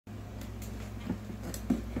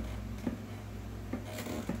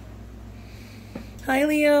Hi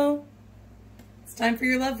Leo, it's time for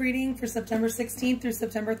your love reading for September 16th through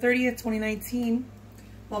September 30th, 2019.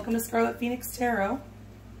 Welcome to Scarlet Phoenix Tarot.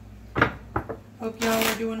 Hope y'all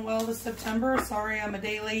are doing well this September. Sorry I'm a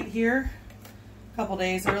day late here. A couple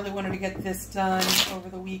days. I really wanted to get this done over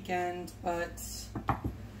the weekend, but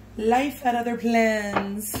life had other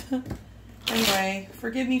plans. Anyway,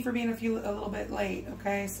 forgive me for being a little bit late,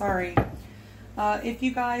 okay? Sorry. If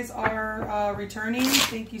you guys are returning,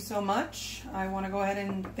 thank you so much. I want to go ahead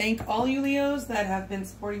and thank all you Leos that have been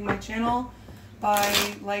supporting my channel by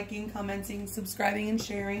liking, commenting, subscribing, and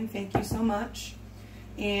sharing. Thank you so much.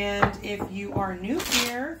 And if you are new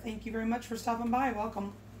here, thank you very much for stopping by.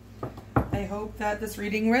 Welcome. I hope that this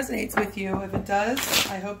reading resonates with you. If it does,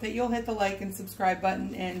 I hope that you'll hit the like and subscribe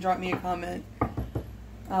button and drop me a comment.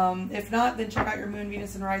 If not, then check out your moon,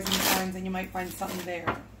 Venus, and rising signs, and you might find something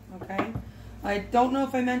there. Okay? I don't know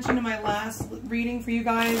if I mentioned in my last reading for you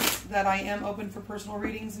guys that I am open for personal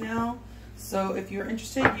readings now. So if you're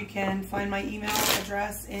interested, you can find my email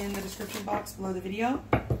address in the description box below the video.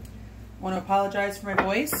 I want to apologize for my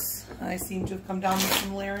voice. I seem to have come down with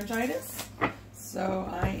some laryngitis. So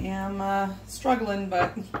I am struggling,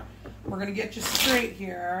 but we're going to get you straight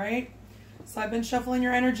here, all right? So I've been shuffling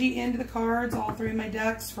your energy into the cards, all three of my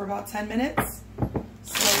decks, for about 10 minutes.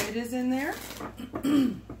 So it is in there.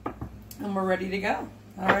 And we're ready to go.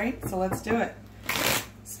 All right, so let's do it.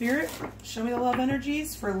 Spirit, show me the love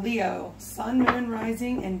energies for Leo, Sun, Moon,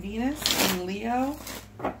 Rising, and Venus in Leo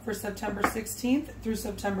for September 16th through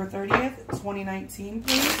September 30th, 2019,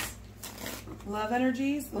 please. Love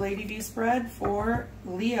energies, the Lady V spread for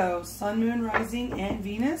Leo, Sun, Moon, Rising, and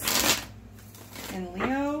Venus in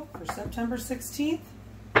Leo for September 16th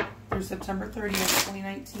through September 30th,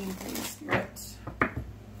 2019, please, Spirit.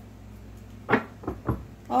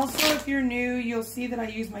 Also, if you're new, you'll see that I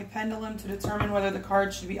use my pendulum to determine whether the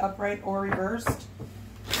card should be upright or reversed.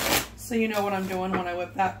 So you know what I'm doing when I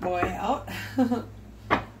whip that boy out.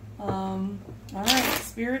 All right,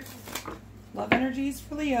 Spirit, love energies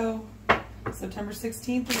for Leo, September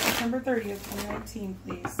 16th to September 30th, 2019,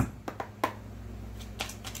 please.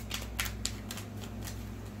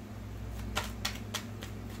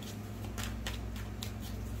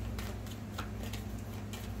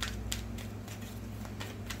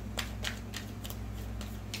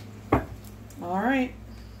 All right,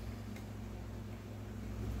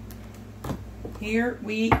 here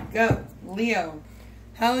we go. Leo,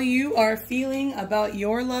 how you are feeling about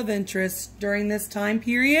your love interest during this time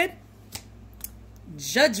period?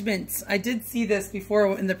 Judgment. I did see this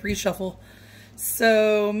before in the pre-shuffle.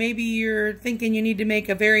 So maybe you're thinking you need to make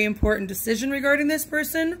a very important decision regarding this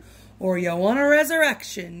person, or you want a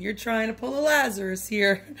resurrection. You're trying to pull a Lazarus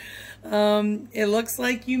here. It looks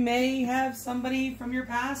like you may have somebody from your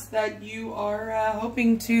past that you are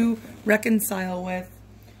hoping to reconcile with,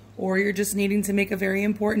 or you're just needing to make a very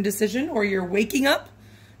important decision, or you're waking up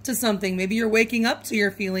to something. Maybe you're waking up to your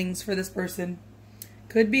feelings for this person.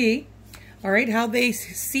 Could be. All right, how they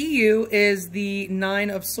see you is the Nine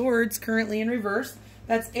of Swords, currently in reverse.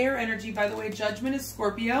 That's air energy, by the way. Judgment is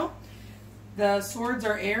Scorpio. The swords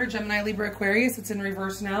are air, Gemini, Libra, Aquarius. It's in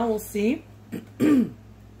reverse now. We'll see.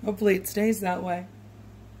 Hopefully it stays that way.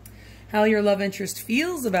 How your love interest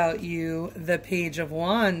feels about you, the Page of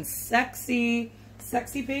Wands. Sexy,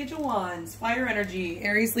 sexy Page of Wands. Fire energy,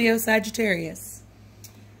 Aries, Leo, Sagittarius.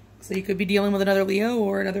 So you could be dealing with another Leo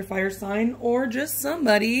or another fire sign, or just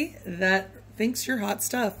somebody that thinks you're hot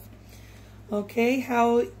stuff. Okay,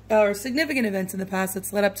 how significant events in the past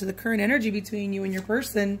that's led up to the current energy between you and your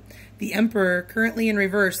person. The Emperor, currently in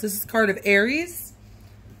reverse. This is a card of Aries.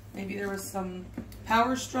 Maybe there was some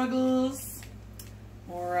power struggles,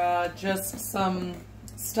 or just some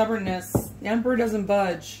stubbornness. The Emperor doesn't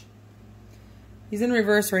budge. He's in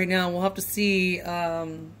reverse right now. We'll have to see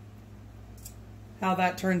how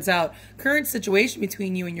that turns out. Current situation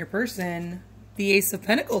between you and your person. The Ace of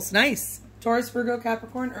Pentacles. Nice. Taurus, Virgo,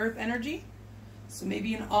 Capricorn, Earth energy. So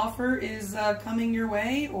maybe an offer is coming your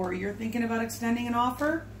way, or you're thinking about extending an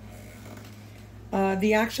offer.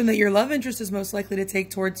 The action that your love interest is most likely to take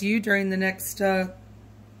towards you during the next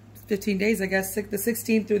 15 days, I guess, the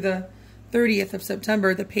 16th through the 30th of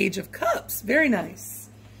September, the Page of Cups. Very nice.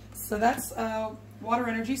 So that's water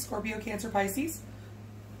energy, Scorpio, Cancer, Pisces.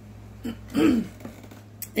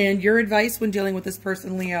 And your advice when dealing with this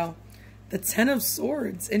person, Leo. The Ten of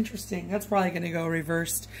Swords. Interesting. That's probably going to go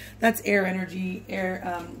reversed. That's air energy,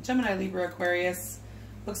 air, Gemini, Libra, Aquarius.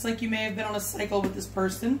 Looks like you may have been on a cycle with this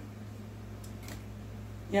person.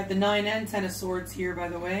 You have the 9 and 10 of Swords here, by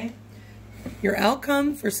the way. Your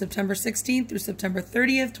outcome for September 16th through September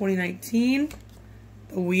 30th, 2019.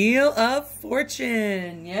 The Wheel of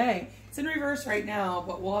Fortune. Yay. It's in reverse right now,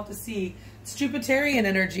 but we'll have to see. It's Jupiterian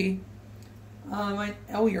energy.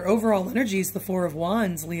 Oh, your overall energy is the Four of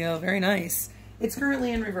Wands, Leo. Very nice. It's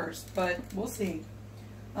currently in reverse, but we'll see.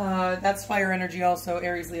 That's fire energy also,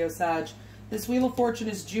 Aries, Leo, Sag. This Wheel of Fortune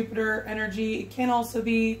is Jupiter energy. It can also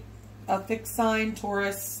be a fixed sign,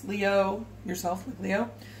 Taurus, Leo, yourself, like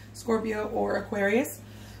Leo, Scorpio, or Aquarius.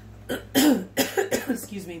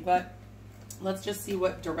 Excuse me, but let's just see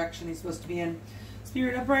what direction he's supposed to be in.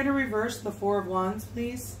 Spirit, upright or reverse, the Four of Wands,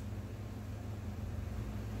 please.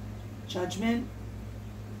 Judgment.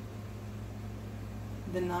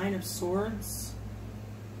 The Nine of Swords.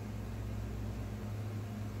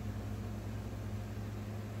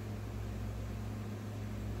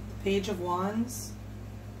 The Page of Wands.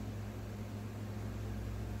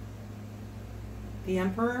 The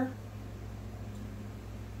Emperor.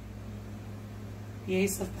 The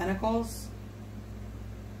Ace of Pentacles.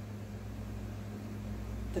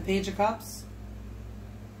 The Page of Cups.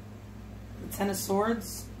 The Ten of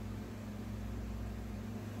Swords.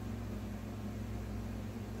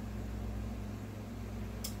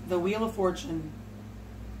 The Wheel of Fortune.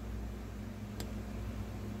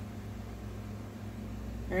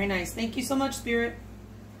 Very nice. Thank you so much, Spirit.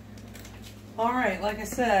 All right, like I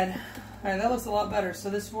said, all right, that looks a lot better. So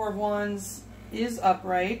this Four of Wands is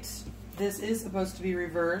upright. This is supposed to be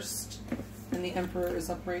reversed. And the Emperor is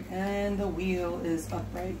upright. And the Wheel is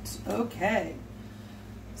upright. Okay.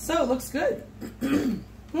 So it looks good.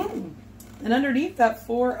 And underneath that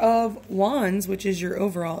Four of Wands, which is your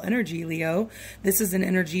overall energy, Leo, this is an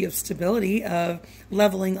energy of stability, of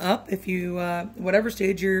leveling up. If you, whatever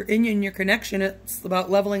stage you're in your connection, it's about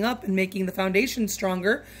leveling up and making the foundation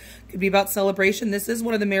stronger. Could be about celebration. This is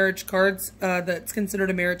one of the marriage cards that's considered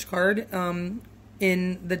a marriage card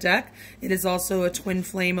in the deck. It is also a twin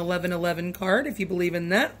flame 1111 card, if you believe in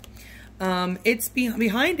that. It's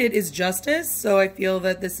behind it is justice, so I feel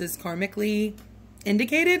that this is karmically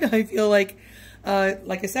indicated. I feel like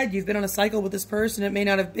I said, you've been on a cycle with this person. It may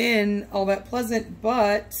not have been all that pleasant,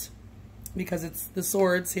 but because it's the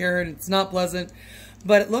swords here and it's not pleasant,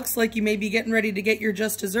 but it looks like you may be getting ready to get your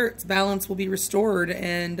just desserts. Balance will be restored,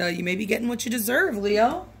 and you may be getting what you deserve,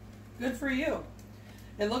 Leo. Good for you.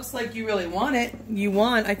 It looks like you really want it.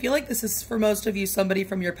 I feel like this is for most of you somebody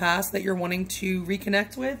from your past that you're wanting to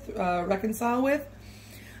reconnect with, reconcile with.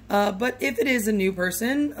 But if it is a new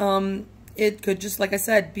person, it could just, like I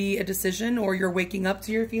said, be a decision, or you're waking up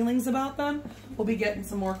to your feelings about them. We'll be getting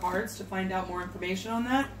some more cards to find out more information on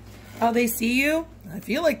that. How they see you, I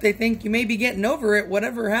feel like they think you may be getting over it,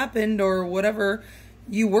 whatever happened, or whatever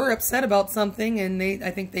you were upset about something, and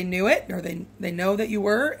I think they knew it, or they know that you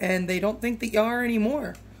were, and they don't think that you are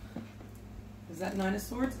anymore. Is that Nine of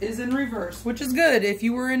Swords? Is in reverse, which is good. If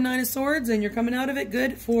you were in Nine of Swords and you're coming out of it,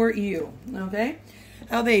 good for you. Okay?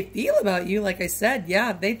 How they feel about you, like I said,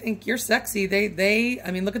 yeah, they think you're sexy.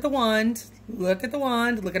 I mean, look at the wand. Look at the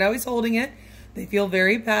wand. Look at how he's holding it. They feel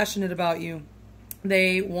very passionate about you.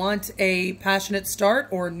 They want a passionate start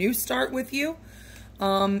or new start with you.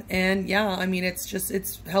 And yeah, I mean,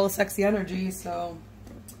 it's hella sexy energy. So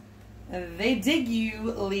they dig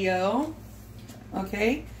you, Leo.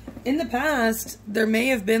 Okay. In the past, there may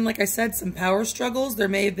have been, like I said, some power struggles. There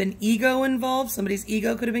may have been ego involved. Somebody's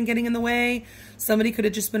ego could have been getting in the way. Somebody could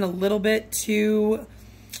have just been a little bit too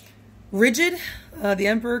rigid. The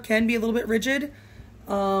Emperor can be a little bit rigid.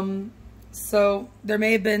 So there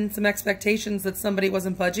may have been some expectations that somebody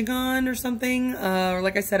wasn't budging on or something. Or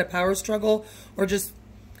like I said, a power struggle, or just,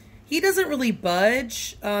 he doesn't really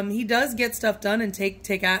budge. He does get stuff done and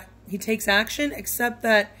he takes action, except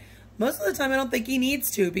that most of the time I don't think he needs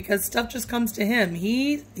to, because stuff just comes to him.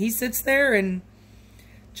 He sits there and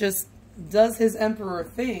just does his Emperor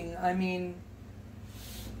thing. I mean,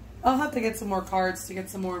 I'll have to get some more cards to get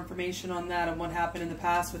some more information on that, on what happened in the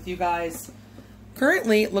past with you guys.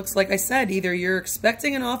 Currently, it looks like I said, either you're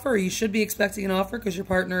expecting an offer, or you should be expecting an offer because your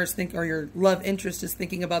partner is or your love interest is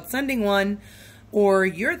thinking about sending one, or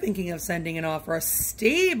you're thinking of sending an offer, a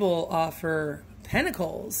stable offer.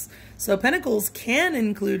 Pentacles. So Pentacles can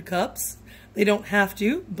include cups. They don't have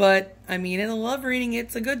to, but I mean, in a love reading,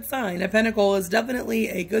 it's a good sign. A Pentacle is definitely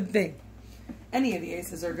a good thing. Any of the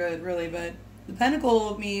aces are good, really, but the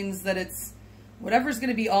Pentacle means that it's, whatever's going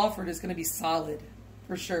to be offered is going to be solid,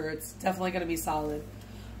 for sure. It's definitely going to be solid.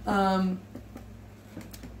 How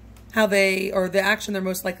they, or the action they're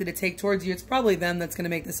most likely to take towards you, it's probably them that's going to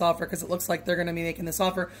make this offer, because it looks like they're going to be making this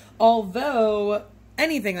offer. Although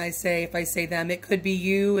anything I say, if I say them, it could be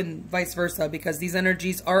you and vice versa, because these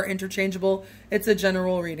energies are interchangeable. It's a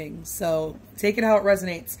general reading, so take it how it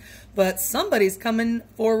resonates. But somebody's coming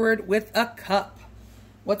forward with a cup.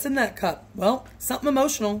 What's in that cup? Well, something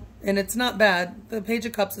emotional, and it's not bad. The Page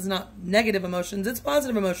of Cups is not negative emotions. It's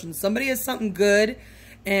positive emotions. Somebody has something good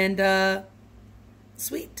and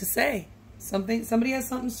sweet to say. Somebody has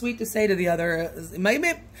something sweet to say to the other.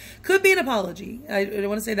 It could be an apology. I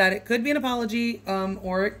want to say that. It could be an apology,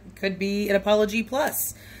 or it could be an apology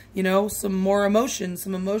plus. You know, some more emotion,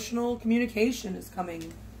 some emotional communication is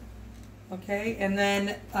coming. Okay, and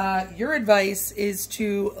then your advice is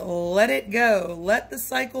to let it go. Let the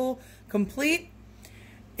cycle complete.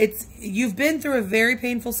 You've been through a very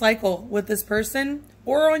painful cycle with this person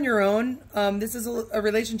or on your own. This is a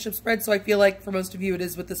relationship spread, so I feel like for most of you it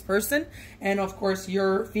is with this person. And of course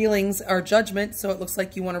your feelings are judgment, so it looks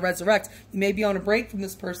like you want to resurrect. You may be on a break from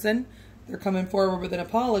this person. They're coming forward with an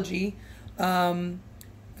apology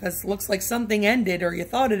because it looks like something ended, or you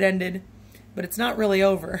thought it ended, but it's not really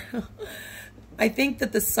over. I think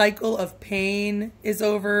that the cycle of pain is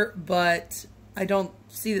over, but I don't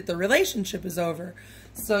see that the relationship is over.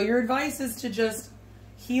 So your advice is to just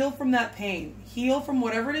heal from that pain. Heal from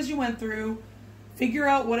whatever it is you went through. Figure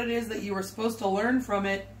out what it is that you were supposed to learn from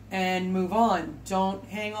it and move on. Don't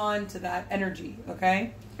hang on to that energy,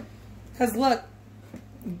 okay? Because look,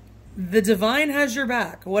 the divine has your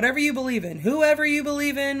back. Whatever you believe in, whoever you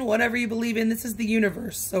believe in, whatever you believe in, this is the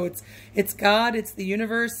universe. So it's God, it's the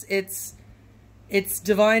universe, it's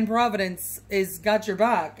divine providence is got your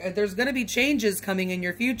back. There's going to be changes coming in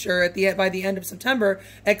your future by the end of September.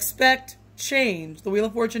 Expect change. The Wheel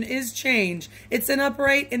of Fortune is change. It's in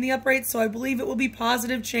the upright, so I believe it will be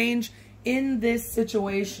positive change in this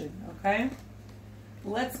situation, okay?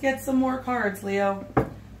 Let's get some more cards, Leo.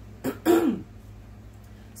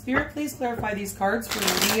 Spirit, please clarify these cards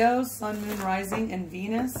for Leo, Sun, Moon, Rising, and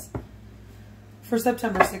Venus for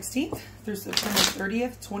September 16th through September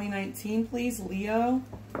 30th, 2019, please. Leo,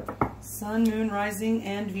 Sun, Moon, Rising,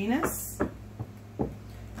 and Venus.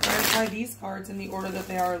 Clarify these cards in the order that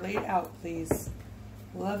they are laid out, please.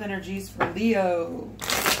 Love energies for Leo,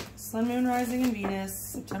 Sun, Moon, Rising, and Venus,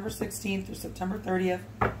 September 16th through September 30th,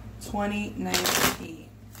 2019.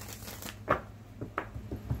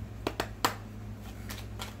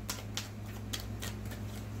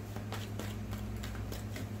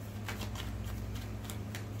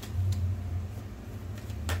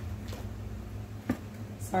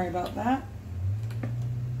 Sorry about that.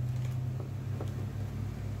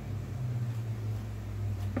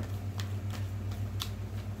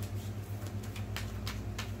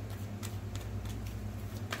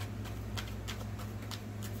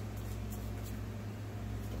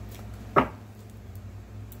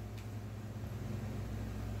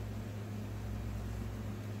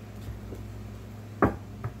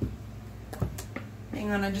 Hang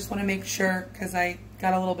on, I just want to make sure because I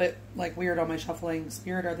got a little bit like weird on my shuffling.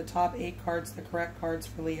 Spirit, are the top 8 cards the correct cards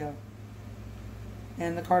for Leo?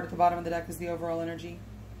 And the card at the bottom of the deck is the overall energy.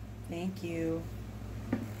 Thank you.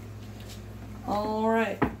 All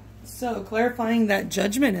right. So clarifying that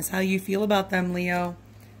Judgment is how you feel about them, Leo.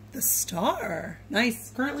 The Star. Nice.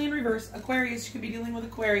 Currently in reverse. Aquarius. You could be dealing with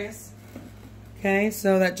Aquarius. Okay.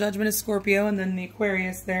 So that Judgment is Scorpio and then the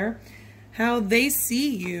Aquarius there. How they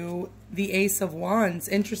see you, the Ace of Wands.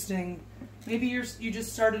 Interesting. Maybe you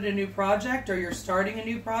just started a new project, or you're starting a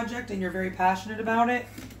new project and you're very passionate about it.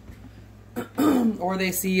 Or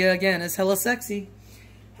they see you again as hella sexy.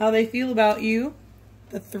 How they feel about you.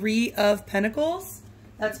 The 3 of Pentacles.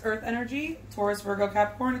 That's Earth energy. Taurus, Virgo,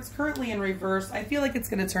 Capricorn. It's currently in reverse. I feel like it's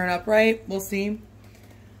going to turn up, right? We'll see.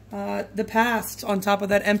 The Past on top of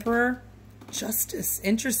that Emperor. Justice.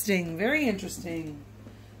 Interesting. Very interesting.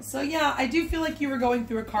 So yeah, I do feel like you were going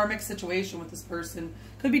through a karmic situation with this person.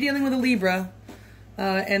 Could be dealing with a Libra.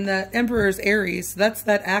 And the Emperor's Aries. That's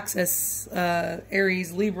that axis,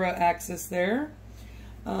 Aries-Libra axis there.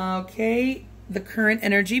 Okay, the current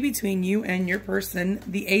energy between you and your person,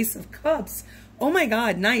 the Ace of Cups. Oh my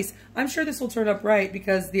God, nice. I'm sure this will turn up right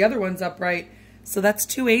because the other one's upright. So that's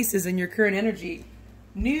 2 aces in your current energy.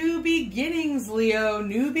 New beginnings, Leo.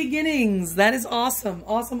 New beginnings. That is awesome.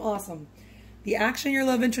 Awesome, awesome. The action your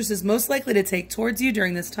love interest is most likely to take towards you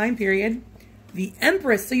during this time period. The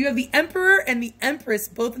Empress. So you have the Emperor and the Empress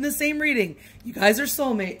both in the same reading. You guys are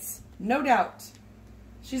soulmates. No doubt.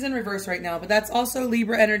 She's in reverse right now, but that's also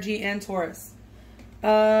Libra energy and Taurus.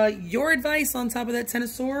 Your advice on top of that 10 of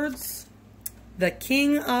Swords. The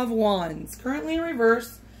King of Wands. Currently in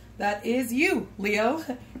reverse. That is you, Leo.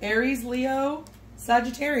 Aries, Leo,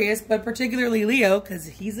 Sagittarius, but particularly Leo because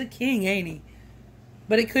he's a king, ain't he?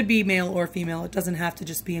 But it could be male or female. It doesn't have to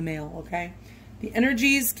just be a male, okay? The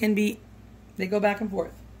energies can be, they go back and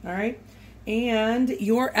forth, all right? And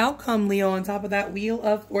your outcome, Leo, on top of that Wheel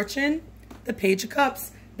of Fortune, the Page of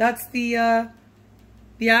Cups. That's the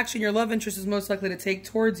the action your love interest is most likely to take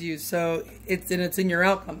towards you. So it's in your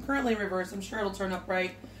outcome. Currently in reverse. I'm sure it'll turn up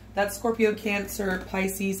right. That's Scorpio, Cancer,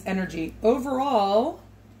 Pisces energy. Overall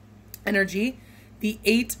energy, the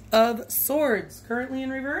 8 of Swords. Currently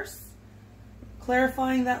in reverse.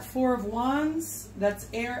 Clarifying that 4 of Wands. That's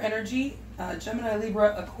air energy. Gemini,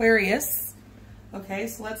 Libra, Aquarius. Okay,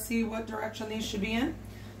 so let's see what direction these should be in.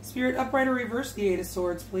 Spirit, upright or reverse the 8 of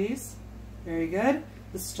Swords, please. Very good.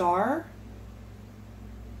 The Star.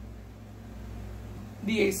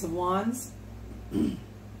 The Ace of Wands. The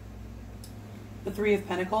 3 of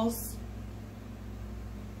Pentacles.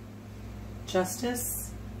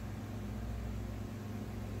 Justice.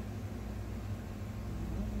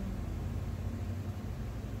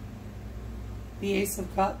 The Ace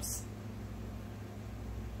of Cups.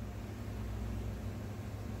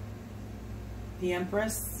 The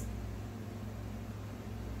Empress.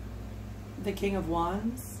 The King of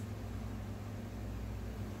Wands.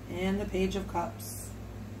 And the Page of Cups.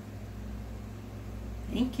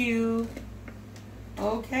 Thank you.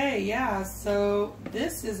 Okay, yeah, so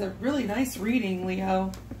this is a really nice reading,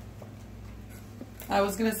 Leo. I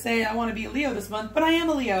was going to say I want to be a Leo this month, but I am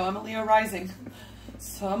a Leo. I'm a Leo rising.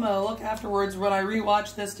 So I'm going to look afterwards when I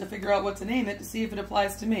rewatch this to figure out what to name it to see if it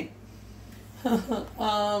applies to me.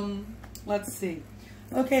 Let's see.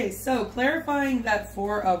 Okay, so clarifying that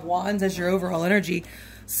 4 of Wands as your overall energy.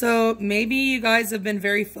 So maybe you guys have been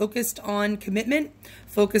very focused on commitment,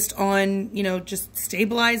 focused on, you know, just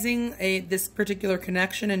stabilizing this particular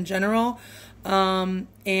connection in general.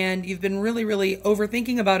 And you've been really, really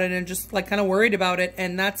overthinking about it and just like kind of worried about it.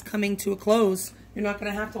 And that's coming to a close. You're not going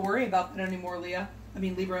to have to worry about that anymore, Leo.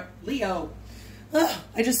 Leo. Ugh,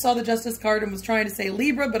 I just saw the Justice card and was trying to say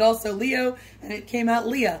Libra, but also Leo, and it came out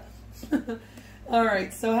Leah. All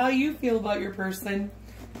right, so how you feel about your person?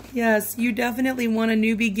 Yes, you definitely want a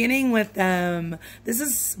new beginning with them. This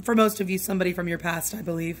is, for most of you, somebody from your past, I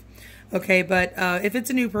believe. Okay, but if it's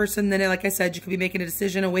a new person, then like I said, you could be making a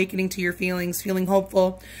decision, awakening to your feelings, feeling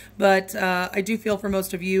hopeful. But I do feel for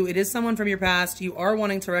most of you, it is someone from your past. You are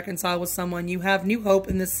wanting to reconcile with someone. You have new hope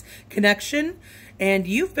in this connection, and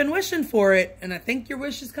you've been wishing for it. And I think your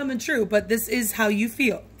wish is coming true, but this is how you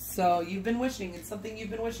feel. So you've been wishing. It's something you've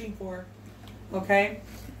been wishing for. Okay?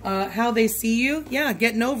 How they see you, yeah,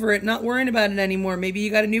 getting over it, not worrying about it anymore. Maybe you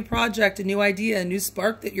got a new project, a new idea, a new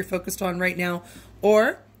spark that you're focused on right now.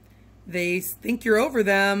 Or they think you're over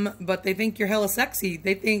them, but they think you're hella sexy.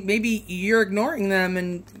 They think maybe you're ignoring them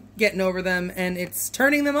and getting over them, and it's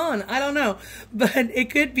turning them on. I don't know. But it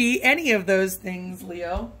could be any of those things,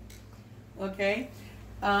 Leo. Okay?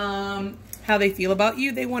 How they feel about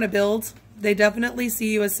you, they want to build. They definitely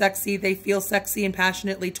see you as sexy. They feel sexy and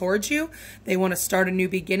passionately towards you. They want to start a new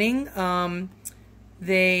beginning.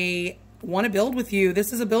 They want to build with you.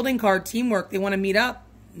 This is a building card, teamwork. They want to meet up.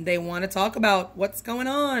 They want to talk about what's going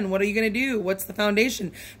on. What are you going to do? What's the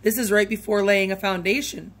foundation? This is right before laying a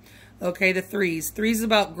foundation. Okay, the 3s. 3 is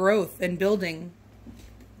about growth and building.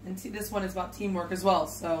 And see, this one is about teamwork as well.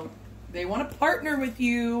 So they want to partner with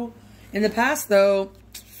you. In the past, though,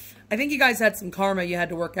 I think you guys had some karma you had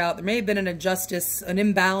to work out. There may have been an injustice, an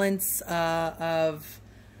imbalance of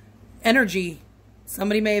energy.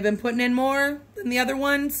 Somebody may have been putting in more than the other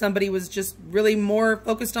one. Somebody was just really more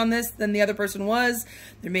focused on this than the other person was.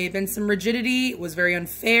 There may have been some rigidity. It was very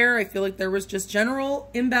unfair. I feel like there was just general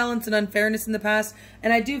imbalance and unfairness in the past.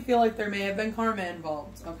 And I do feel like there may have been karma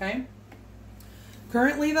involved, okay?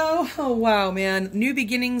 Currently, though, oh, wow, man. New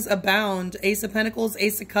beginnings abound. Ace of Pentacles,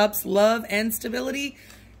 Ace of Cups, love and stability.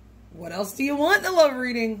 What else do you want in a love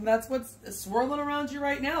reading? That's what's swirling around you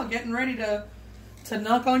right now, getting ready to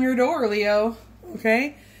knock on your door, Leo.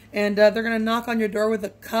 Okay? And they're going to knock on your door with a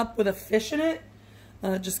cup with a fish in it.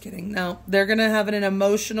 Just kidding. No, they're going to have an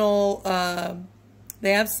emotional,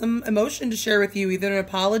 they have some emotion to share with you, either an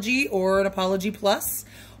apology or an apology plus,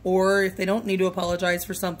 or if they don't need to apologize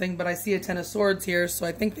for something, but I see a 10 of Swords here, so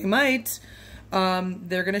I think they might.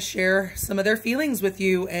 They're going to share some of their feelings with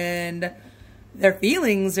you, and their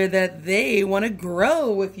feelings are that they want to grow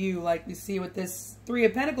with you, like we see with this 3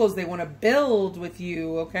 of Pentacles. They want to build with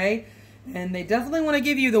you, okay? And they definitely want to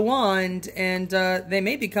give you the wand, and they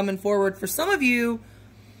may be coming forward. For some of you,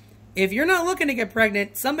 if you're not looking to get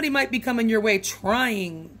pregnant, somebody might be coming your way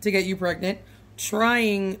trying to get you pregnant,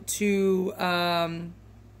 trying to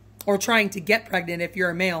get pregnant if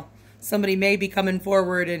you're a male. Somebody may be coming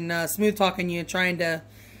forward and smooth talking you and trying to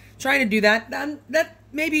do that. That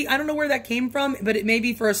maybe, I don't know where that came from, but it may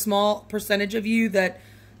be for a small percentage of you that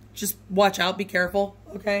just watch out, be careful,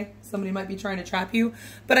 okay? Somebody might be trying to trap you,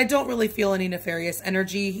 but I don't really feel any nefarious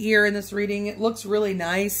energy here in this reading. It looks really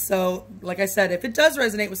nice. So like I said, if it does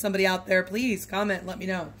resonate with somebody out there, please comment, let me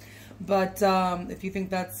know. But if you think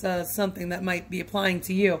that's something that might be applying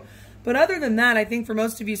to you. But other than that, I think for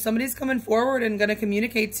most of you, somebody's coming forward and going to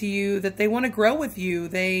communicate to you that they want to grow with you.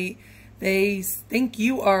 They think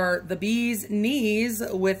you are the bee's knees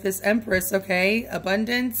with this Empress, okay?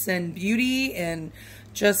 Abundance and beauty and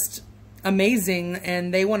just amazing.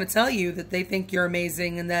 And they want to tell you that they think you're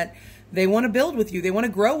amazing and that they want to build with you. They want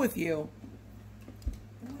to grow with you.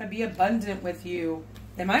 They want to be abundant with you.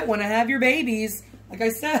 They might want to have your babies. Like I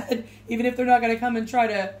said, even if they're not going to come and try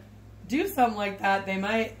to do something like that, they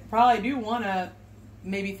might probably do want to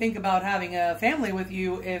maybe think about having a family with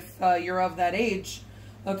you if you're of that age.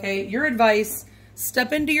 Okay, your advice,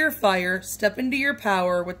 step into your fire, step into your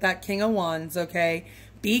power with that King of Wands, okay?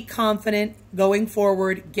 Be confident going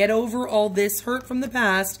forward. Get over all this hurt from the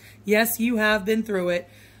past. Yes, you have been through it.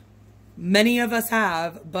 Many of us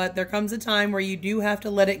have, but there comes a time where you do have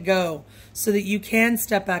to let it go so that you can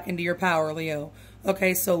step back into your power, Leo.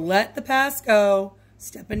 Okay, so let the past go.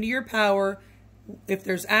 Step into your power. If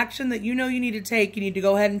there's action that you know you need to take, you need to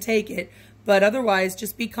go ahead and take it. But otherwise,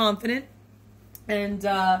 just be confident and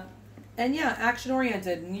yeah, action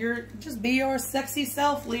oriented. And just be your sexy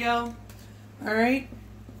self, Leo. All right.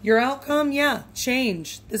 Your outcome, yeah,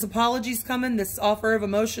 change. This apology's coming. This offer of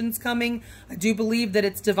emotions coming. I do believe that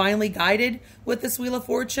it's divinely guided with this Wheel of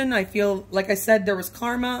Fortune. I feel, like I said, there was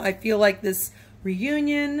karma. I feel like this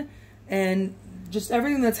reunion and just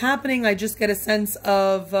everything that's happening, I just get a sense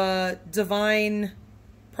of divine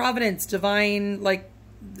providence, divine, like,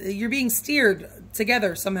 you're being steered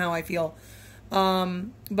together somehow, I feel.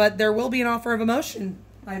 But there will be an offer of emotion,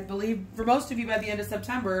 I believe, for most of you by the end of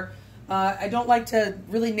September. I don't like to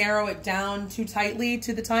really narrow it down too tightly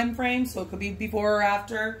to the time frame, so it could be before or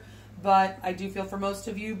after. But I do feel for most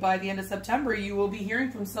of you by the end of September, you will be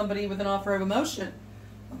hearing from somebody with an offer of emotion.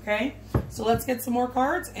 Okay, so let's get some more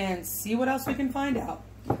cards and see what else we can find out.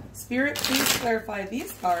 Spirit, please clarify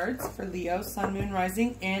these cards for Leo, Sun, Moon,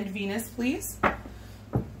 Rising, and Venus, please.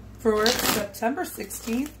 For September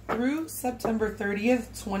 16th through September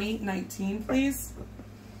 30th, 2019, please.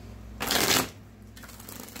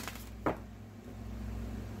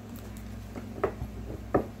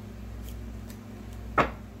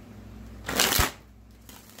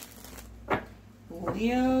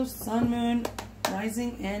 Leo, Sun, Moon,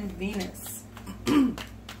 Rising, and Venus.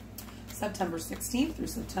 September 16th through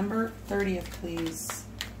September 30th, please.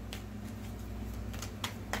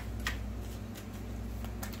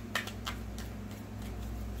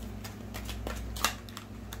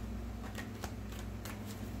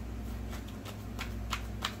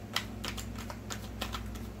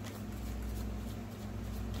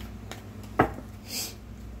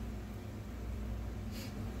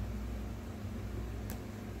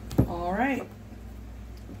 All right,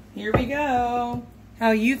 here we go.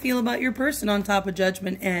 How you feel about your person on top of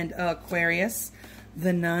Judgment and Aquarius.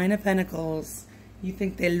 The Nine of Pentacles. You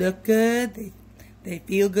think they look good, they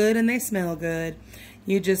feel good, and they smell good.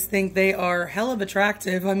 You just think they are hell of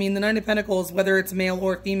attractive. I mean, the Nine of Pentacles, whether it's male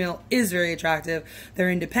or female, is very attractive.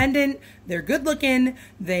 They're independent, they're good looking,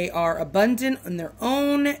 they are abundant on their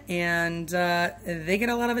own, and they get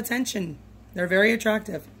a lot of attention. They're very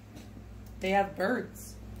attractive. They have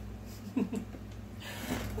birds.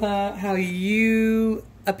 How you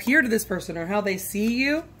appear to this person or how they see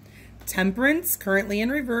you. Temperance, currently in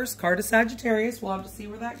reverse. Card of Sagittarius. We'll have to see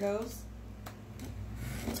where that goes.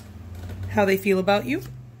 How they feel about you.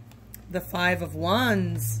 The Five of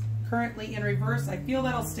Wands, currently in reverse. I feel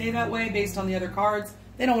that'll stay that way based on the other cards.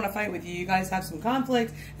 They don't want to fight with you. You guys have some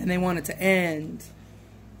conflict and they want it to end.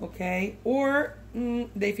 Okay? Or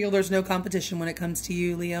they feel there's no competition when it comes to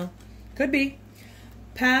you, Leo. Could be.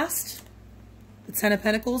 Past, the Ten of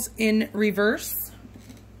Pentacles in reverse.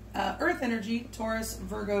 Earth energy, Taurus,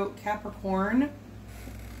 Virgo, Capricorn.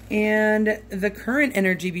 And the current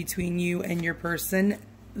energy between you and your person,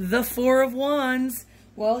 the Four of Wands.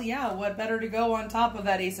 Well, yeah, what better to go on top of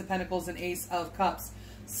that Ace of Pentacles and Ace of Cups.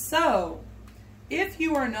 So, if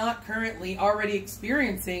you are not currently already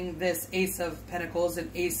experiencing this Ace of Pentacles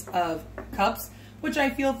and Ace of Cups, which I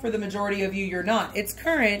feel for the majority of you, you're not. It's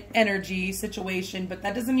current energy situation, but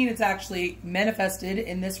that doesn't mean it's actually manifested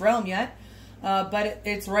in this realm yet. But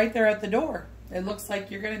it's right there at the door. It looks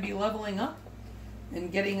like you're going to be leveling up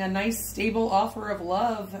and getting a nice, stable offer of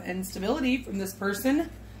love and stability from this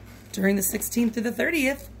person during the 16th to the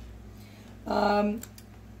 30th.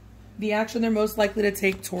 The action they're most likely to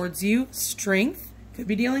take towards you, strength. Could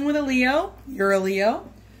be dealing with a Leo. You're a Leo.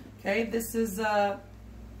 Okay, this is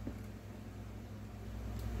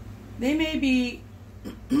They may be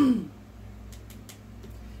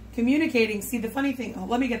communicating. See, the funny thing, oh,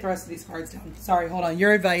 let me get the rest of these cards down. Sorry, hold on.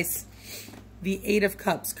 Your advice, the Eight of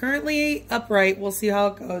Cups. Currently upright. We'll see how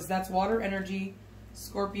it goes. That's water energy,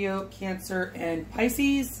 Scorpio, Cancer, and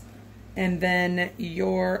Pisces. And then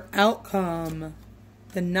your outcome,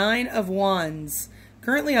 the Nine of Wands.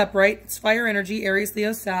 Currently upright. It's fire energy, Aries,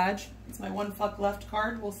 Leo, Sag. It's my one fuck left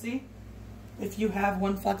card. We'll see if you have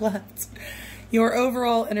one fuck left. Your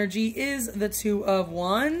overall energy is the Two of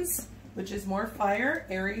Wands, which is more fire,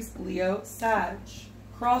 Aries, Leo, Sag.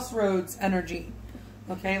 Crossroads energy.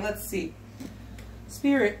 Okay, let's see.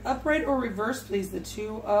 Spirit, upright or reverse, please. The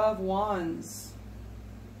Two of Wands.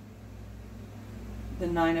 The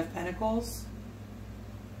Nine of Pentacles.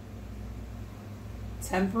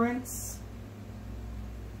 Temperance.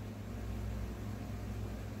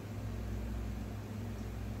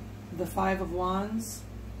 The Five of Wands.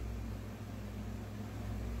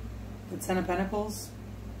 The Ten of Pentacles.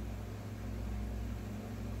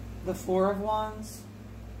 The Four of Wands.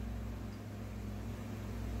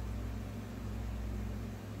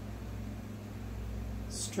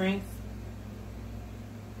 Strength.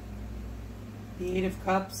 The Eight of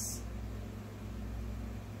Cups.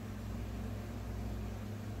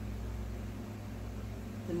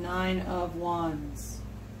 The Nine of Wands.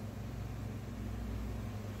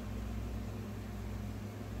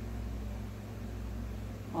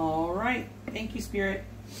 All right. Thank you, Spirit.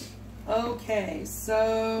 Okay,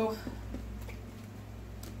 so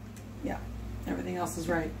yeah, everything else is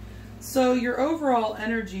right. So your overall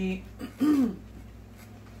energy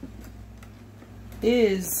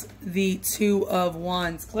is the Two of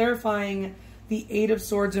Wands, clarifying the Eight of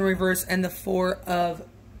Swords in reverse and the Four of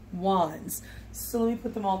Wands. So let me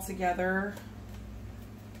put them all together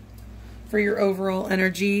for your overall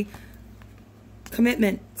energy.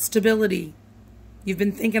 Commitment, stability. You've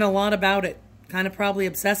been thinking a lot about it, kind of probably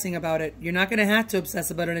obsessing about it. You're not going to have to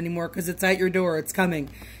obsess about it anymore because it's at your door. It's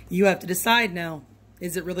coming. You have to decide now.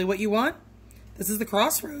 Is it really what you want? This is the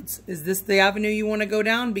crossroads. Is this the avenue you want to go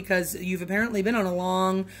down? Because you've apparently been on a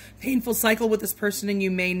long, painful cycle with this person and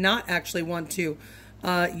you may not actually want to.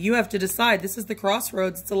 You have to decide. This is the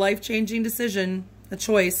crossroads. It's a life-changing decision, a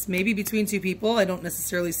choice, maybe between two people. I don't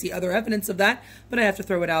necessarily see other evidence of that, but I have to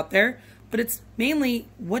throw it out there. But it's mainly,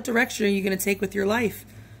 what direction are you going to take with your life?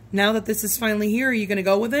 Now that this is finally here, are you going to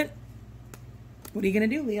go with it? What are you going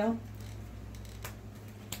to do, Leo?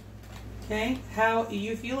 Okay, how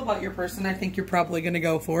you feel about your person, I think you're probably going to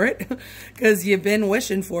go for it because you've been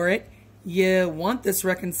wishing for it. You want this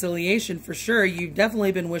reconciliation for sure. You've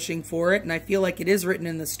definitely been wishing for it, and I feel like it is written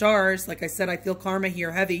in the stars. Like I said, I feel karma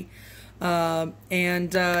here heavy.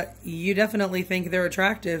 And you definitely think they're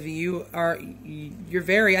attractive. You're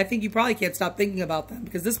very, I think you probably can't stop thinking about them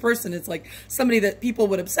because this person is like somebody that people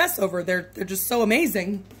would obsess over. They're just so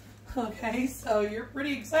amazing. Okay, so you're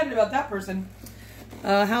pretty excited about that person.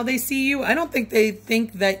 How they see you, I don't think they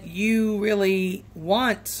think that you really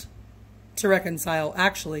want to reconcile,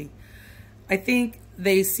 actually. I think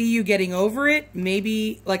they see you getting over it,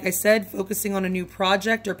 maybe, like I said, focusing on a new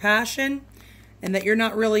project or passion, and that you're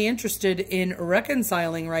not really interested in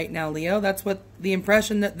reconciling right now, Leo. That's what the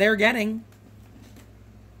impression that they're getting.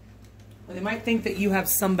 Or they might think that you have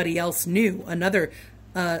somebody else new, another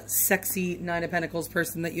sexy Nine of Pentacles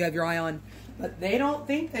person that you have your eye on. But they don't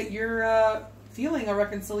think that you're feeling a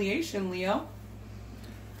reconciliation, Leo.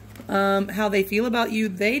 How they feel about you,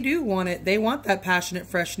 they do want it. They want that passionate,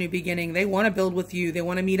 fresh new beginning. They want to build with you. They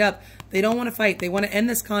want to meet up. They don't want to fight. They want to end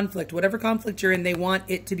this conflict. Whatever conflict you're in, they want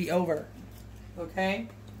it to be over. Okay?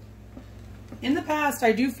 In the past,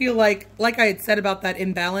 I do feel like I had said about that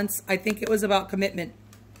imbalance, I think it was about commitment.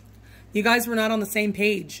 You guys were not on the same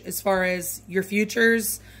page as far as your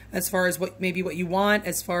futures, as far as what you want,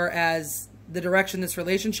 as far as the direction this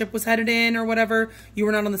relationship was headed in or whatever. You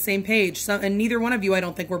were not on the same page. And neither one of you, I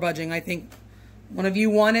don't think, were budging. I think one of you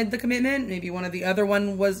wanted the commitment. Maybe one of the other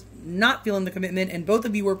one was not feeling the commitment. And both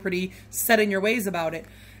of you were pretty set in your ways about it.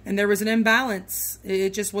 And there was an imbalance. It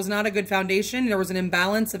just was not a good foundation. There was an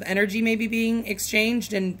imbalance of energy maybe being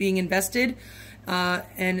exchanged and being invested.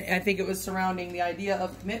 And I think it was surrounding the idea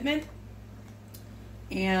of commitment.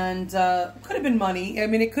 And could have been money. I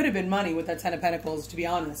mean, it could have been money with that Ten of Pentacles, to be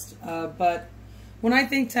honest. But when I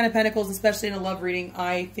think Ten of Pentacles, especially in a love reading,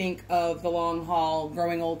 I think of the long haul,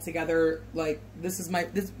 growing old together. Like,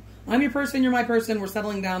 I'm your person, you're my person, we're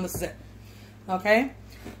settling down, this is it. Okay?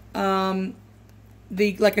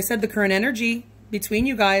 Like I said, the current energy between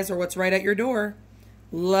you guys, or what's right at your door.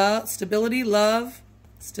 Stability, love,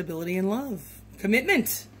 stability and love.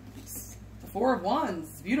 Commitment. The Four of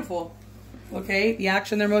Wands. Beautiful. Okay, the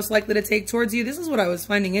action they're most likely to take towards you. This is what I was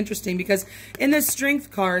finding interesting, because in this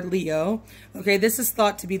Strength card, Leo, okay, this is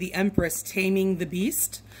thought to be the Empress taming the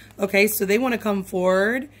beast. Okay, so they want to come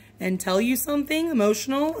forward and tell you something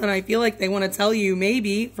emotional, and I feel like they want to tell you,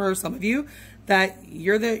 maybe for some of you, that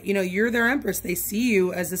you're you're their Empress. They see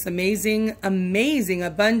you as this amazing, amazing,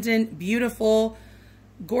 abundant, beautiful,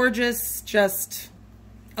 gorgeous, just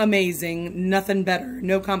amazing, nothing better,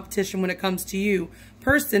 no competition when it comes to you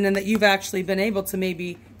person, and that you've actually been able to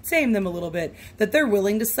maybe tame them a little bit, that they're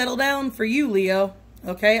willing to settle down for you, Leo.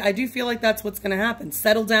 Okay, I do feel like that's what's going to happen.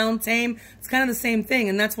 Settle down, tame, it's kind of the same thing,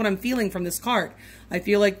 and that's what I'm feeling from this card. I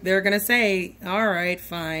feel like they're going to say, all right,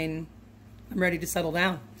 fine, I'm ready to settle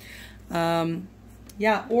down.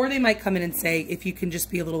 Yeah, or they might come in and say, if you can just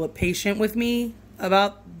be a little bit patient with me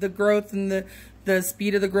about the growth and the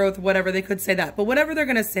speed of the growth, whatever, they could say that. But whatever they're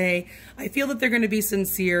going to say, I feel that they're going to be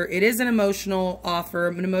sincere. It is an emotional offer,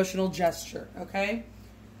 an emotional gesture, okay?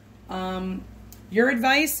 Your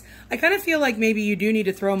advice, I kind of feel like maybe you do need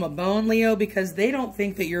to throw them a bone, Leo, because they don't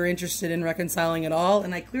think that you're interested in reconciling at all,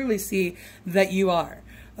 and I clearly see that you are.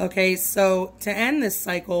 Okay, so to end this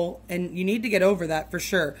cycle, and you need to get over that for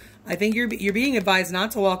sure, I think you're being advised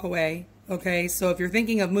not to walk away, okay? So if you're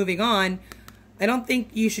thinking of moving on, I don't think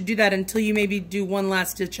you should do that until you maybe do one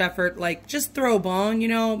last ditch effort, like just throw a bone, you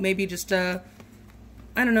know, maybe just a,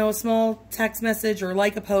 I don't know, a small text message or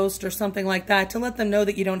like a post or something like that to let them know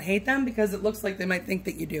that you don't hate them, because it looks like they might think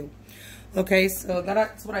that you do. Okay, so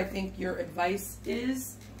that's what I think your advice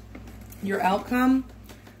is. Your outcome,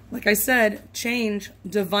 like I said, change,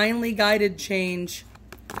 divinely guided change,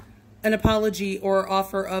 an apology or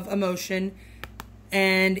offer of emotion.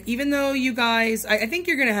 And even though you guys, I think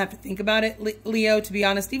you're going to have to think about it, Leo, to be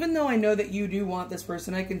honest, even though I know that you do want this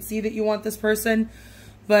person, I can see that you want this person,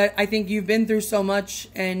 but I think you've been through so much,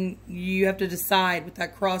 and you have to decide with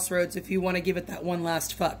that crossroads if you want to give it that one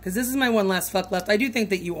last fuck. Because this is my one last fuck left. I do think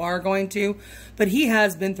that you are going to, but he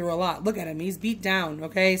has been through a lot. Look at him. He's beat down,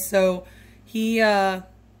 okay? So he, you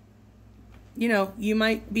know, you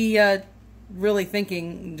might be really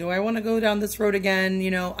thinking, do I want to go down this road again?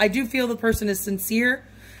 You know, I do feel the person is sincere,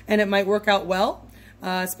 and it might work out well,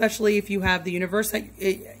 especially if you have the universe,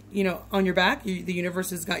 you know, on your back. The universe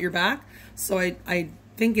has got your back. So I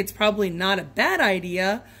think it's probably not a bad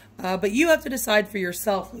idea, but you have to decide for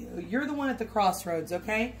yourself, Leo. You're the one at the crossroads,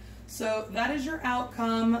 okay? So that is your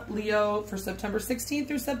outcome, Leo, for September 16th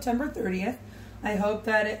through September 30th. I hope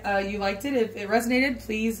that you liked it. If it resonated,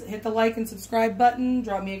 please hit the like and subscribe button.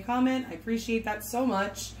 Drop me a comment. I appreciate that so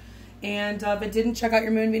much. And if it didn't, check out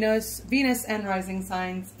your moon, Venus, and rising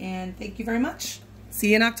signs. And thank you very much. See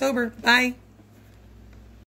you in October. Bye.